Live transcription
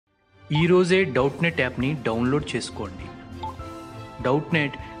ఈరోజే డౌట్నెట్ యాప్ని డౌన్లోడ్ చేసుకోండి.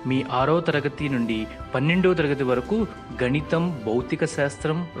 డౌట్నెట్ మీ 6వ తరగతి నుండి 12వ తరగతి వరకు గణితం, భౌతిక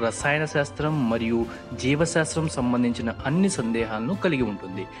శాస్త్రం, రసాయన శాస్త్రం మరియు జీవశాస్త్రం సంబంధించిన అన్ని సందేహాలను కలిగి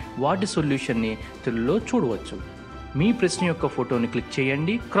ఉంటుంది. వాటి సొల్యూషన్ని తెలుగులో చూడవచ్చు. మీ ప్రశ్న యొక్క ఫోటోని క్లిక్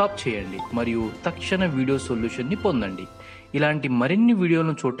చేయండి, క్రాప్ చేయండి మరియు తక్షణ వీడియో సొల్యూషన్ని పొందండి. ఇలాంటి మరిన్ని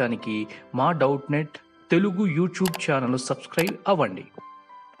వీడియోలను చూడటానికి మా Doubtnut Telugu YouTube channel subscribe అవ్వండి.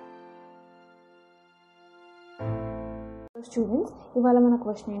 స్టూడెంట్స్, ఇవాళ మన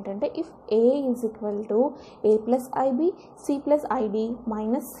క్వశ్చన్ ఏంటంటే if a is equal to a+ib c+id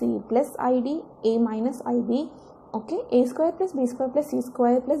minus c+id a minus ib okay a² + b² + c²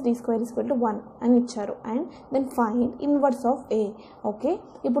 + d² 1 అని ఇచ్చారు. And then find inverse of a. Okay,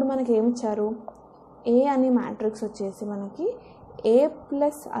 ఇప్పుడు మనకి ఏమి ఇచ్చారు? a అనే మ్యాట్రిక్స్ వచ్చేసి మనకి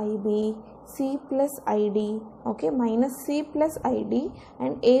a+ib c+id okay minus c+id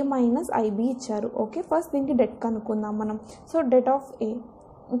and a minus ib ఇచ్చారు. ఓకే, ఫస్ట్ దీనికి డెట్ కనుక్కుందాం మనం. So det of a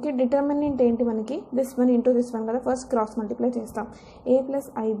okay, determinant ఏంటి మనకి? This one into this one కదా, ఫస్ట్ క్రాస్ మల్టిప్లై చేస్తాం.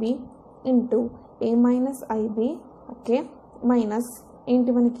 a+ib into a minus ib okay minus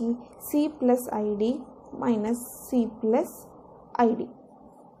ఏంటి మనకి c+id minus c+id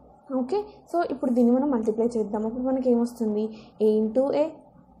okay. So ఇప్పుడు దీన్ని మనం మల్టిప్లై చేద్దాం. అప్పుడు మనకి ఏమొస్తుంది? a ఇంటూ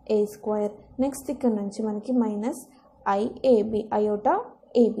a² నెక్స్ట్ ఇక్కడ నుంచి మనకి minus iab iota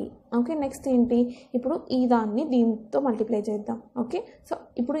ab okay. Next ఏంటి? ఇప్పుడు ఈ దాన్ని దీంతో మల్టిప్లై చేద్దాం. ఓకే, సో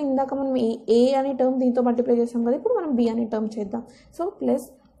ఇప్పుడు ఇందాక మనం a అనే టర్మ్ దీంతో మల్టిప్లై చేస్తాం కదా, ఇప్పుడు మనం b అనే టర్మ్ చేద్దాం. సో ప్లస్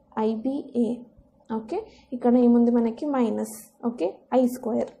iba ఓకే, ఇక్కడ ఏముంది మనకి? Minus okay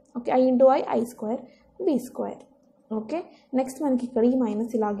i² okay i into i² b² okay. Next మనకి ఇక్కడ ఈ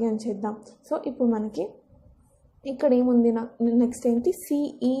మైనస్ ఇలాగే ఉంచేద్దాం. సో ఇప్పుడు మనకి ఇక్కడ ఏముంది? నెక్స్ట్ ఏంటి? సి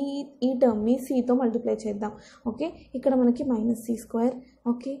ఈ టర్మ్ని సితో మల్టిప్లై చేద్దాం. ఓకే, ఇక్కడ మనకి మైనస్ c²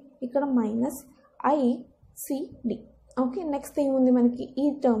 ఓకే, ఇక్కడ మైనస్ icd ఓకే. నెక్స్ట్ ఏముంది మనకి? ఈ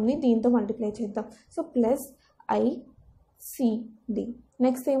టర్మ్ని దీంతో మల్టిప్లై చేద్దాం. సో ప్లస్ icd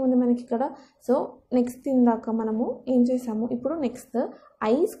నెక్స్ట్ ఏముంది మనకి ఇక్కడ? సో నెక్స్ట్ ఇందాక మనము ఏం చేసాము? ఇప్పుడు next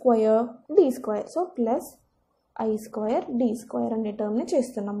i² d². So plus i² d² అనే టర్మ్ని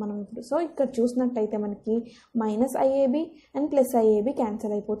చేస్తున్నాం మనం ఇప్పుడు. సో ఇక్కడ చూసినట్టయితే మనకి minus iab and plus iab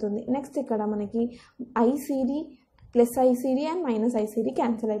cancel అయిపోతుంది. నెక్స్ట్ ఇక్కడ మనకి icd plus icd and minus icd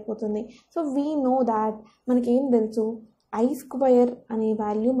cancel అయిపోతుంది. సో వీ నో దాట్ మనకి ఏం తెలుసు? i² అనే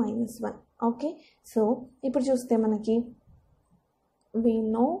వాల్యూ -1 ఓకే. సో ఇప్పుడు చూస్తే మనకి we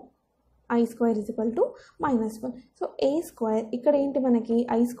know i² is equal to -1. So a² ఇక్కడ ఏంటి మనకి?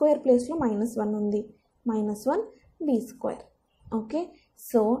 i² ప్లేస్లో -1 ఉంది, -1 b² ఓకే.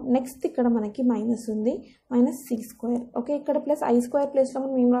 సో నెక్స్ట్ ఇక్కడ మనకి మైనస్ ఉంది, మైనస్ c² ఓకే. ఇక్కడ ప్లస్ i² ప్లేస్లో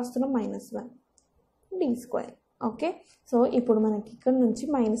మనం ఏం రాస్తున్నాం? -1 d² ఓకే. సో ఇప్పుడు మనకి ఇక్కడ నుంచి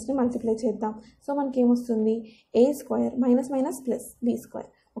మైనస్ని మల్టిప్లై చేద్దాం. సో మనకి ఏమొస్తుంది? a² minus minus plus b²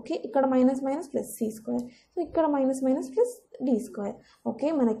 okay, ఇక్కడ minus minus plus c². So ఇక్కడ minus minus plus d² okay.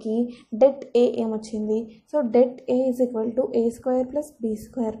 మనకి డెట్ a ఏమొచ్చింది? So det a is equal to a² + b²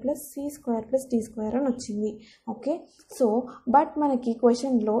 + c² + d² అని వచ్చింది. ఓకే, సో బట్ మనకి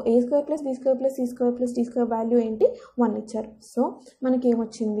క్వశ్చన్లో a² + b² + c² + d² value ఏంటి? 1 ఇచ్చారు. సో మనకి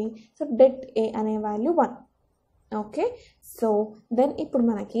ఏమొచ్చింది? సో డెట్ a అనే వాల్యూ 1 ఓకే. సో దెన్ ఇప్పుడు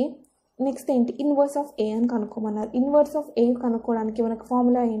మనకి నెక్స్ట్ ఏంటి? ఇన్వర్స్ ఆఫ్ a అని కనుక్కోమన్నారు. ఇన్వర్స్ ఆఫ్ a కనుక్కోవడానికి మనకు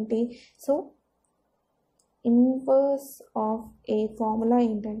ఫార్ములా ఏంటి? So inverse of a formula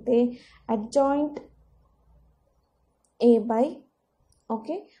ఏంటంటే adjoint a by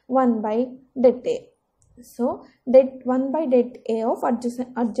okay 1/det a. So 1/det a of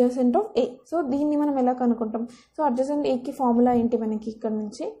adjacent of a. So దీన్ని మనం ఎలా కనుక్కుంటాం? సో అడ్జసెంట్ aకి ఫార్ములా ఏంటి మనకి ఇక్కడ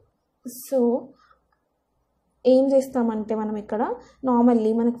నుంచి? సో ఏం చేస్తామంటే మనం ఇక్కడ నార్మల్లీ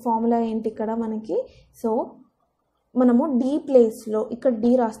మనకి ఫార్ములా ఏంటి ఇక్కడ మనకి? సో మనము d ప్లేస్లో ఇక్కడ d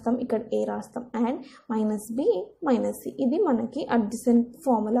రాస్తాం, ఇక్కడ a రాస్తాం అండ్ -b -c ఇది మనకి అడ్జసెంట్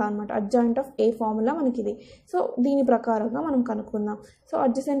ఫార్ములా అనమాట. అడ్జాయింట్ ఆఫ్ a ఫార్ములా మనకి ఇది. సో దీని ప్రకారంగా మనం కనుక్కుందాం. సో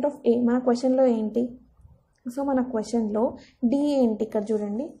అడ్జసెంట్ ఆఫ్ a మన క్వశ్చన్లో ఏంటి? సో మన క్వశ్చన్లో d ఏంటి? ఇక్కడ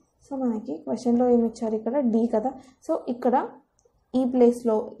చూడండి. సో మనకి క్వశ్చన్లో ఏమి ఇచ్చారు? ఇక్కడ d కదా. సో ఇక్కడ ఈ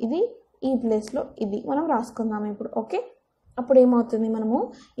ప్లేస్లో ఇది, ఈ ప్లేస్లో ఇది మనం రాసుకుందాం ఇప్పుడు. ఓకే, అప్పుడు ఏమవుతుంది? మనము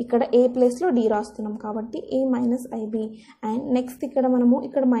ఇక్కడ a ప్లేస్లో d రాస్తున్నాం కాబట్టి a minus ib and next ఇక్కడ మనము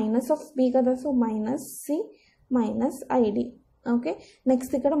ఇక్కడ మైనస్ ఆఫ్ b కదా. So minus c minus id okay.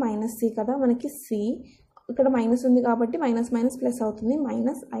 Next ఇక్కడ మైనస్ c కదా, మనకి c ఇక్కడ మైనస్ ఉంది కాబట్టి మైనస్ మైనస్ ప్లస్ అవుతుంది,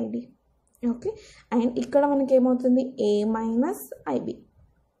 మైనస్ id ఓకే. అండ్ ఇక్కడ మనకి ఏమవుతుంది? a minus ib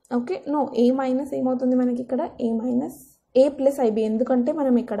okay. No, a minus ఏమవుతుంది మనకి ఇక్కడ? a minus a plus ib ఎందుకంటే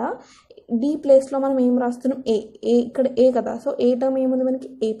మనం ఇక్కడ డి ప్లేస్లో మనం ఏం రాస్తున్నాం ఏ ఇక్కడ ఏ కదా, సో ఏ టర్మ్ ఏముంది మనకి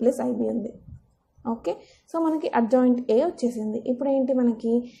a+ib ఉంది. ఓకే, సో మనకి అడ్జాయింట్ ఏ వచ్చేసింది. ఇప్పుడు ఏంటి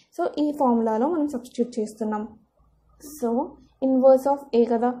మనకి, సో ఈ ఫార్ములాలో మనం సబ్స్టిట్యూట్ చేస్తున్నాం. సో ఇన్వర్స్ ఆఫ్ ఏ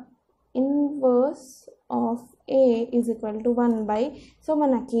కదా, inverse of A is equal to 1 by, so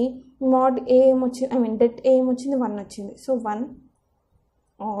మనకి మోడ్ ఏ ఏమొచ్చింది, ఐ మీన్ డెట్ ఏ ఏమొచ్చింది 1 వచ్చింది. So 1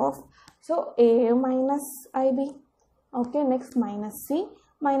 of, so A minus IB. Okay, next minus C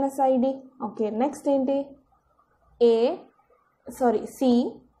minus ID. Okay, next ఏంటి C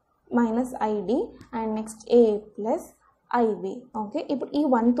minus ID and next A plus IB. Okay, ఇప్పుడు ఈ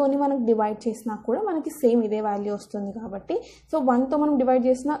 1తోని మనకు divide చేసినా కూడా మనకి సేమ్ ఇదే వాల్యూ వస్తుంది కాబట్టి, సో 1తో మనం డివైడ్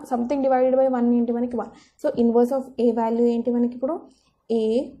చేసిన సంథింగ్ డివైడెడ్ బై 1 ఏంటి మనకి 1. So inverse of A value ఏంటి మనకి ఇప్పుడు ఏ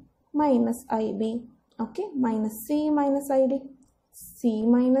minus IB. Okay, minus C minus ID, C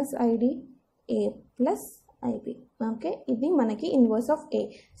minus ID, ఏ ప్లస్ ఐబి. ఓకే, ఇది మనకి ఇన్వర్స్ ఆఫ్ ఏ.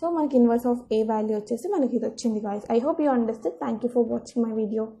 సో మనకి ఇన్వర్స్ ఆఫ్ ఏ వాల్యూ వచ్చేసి మనకి ఇది వచ్చింది guys. I hope you understand. Thank you for watching my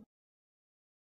video.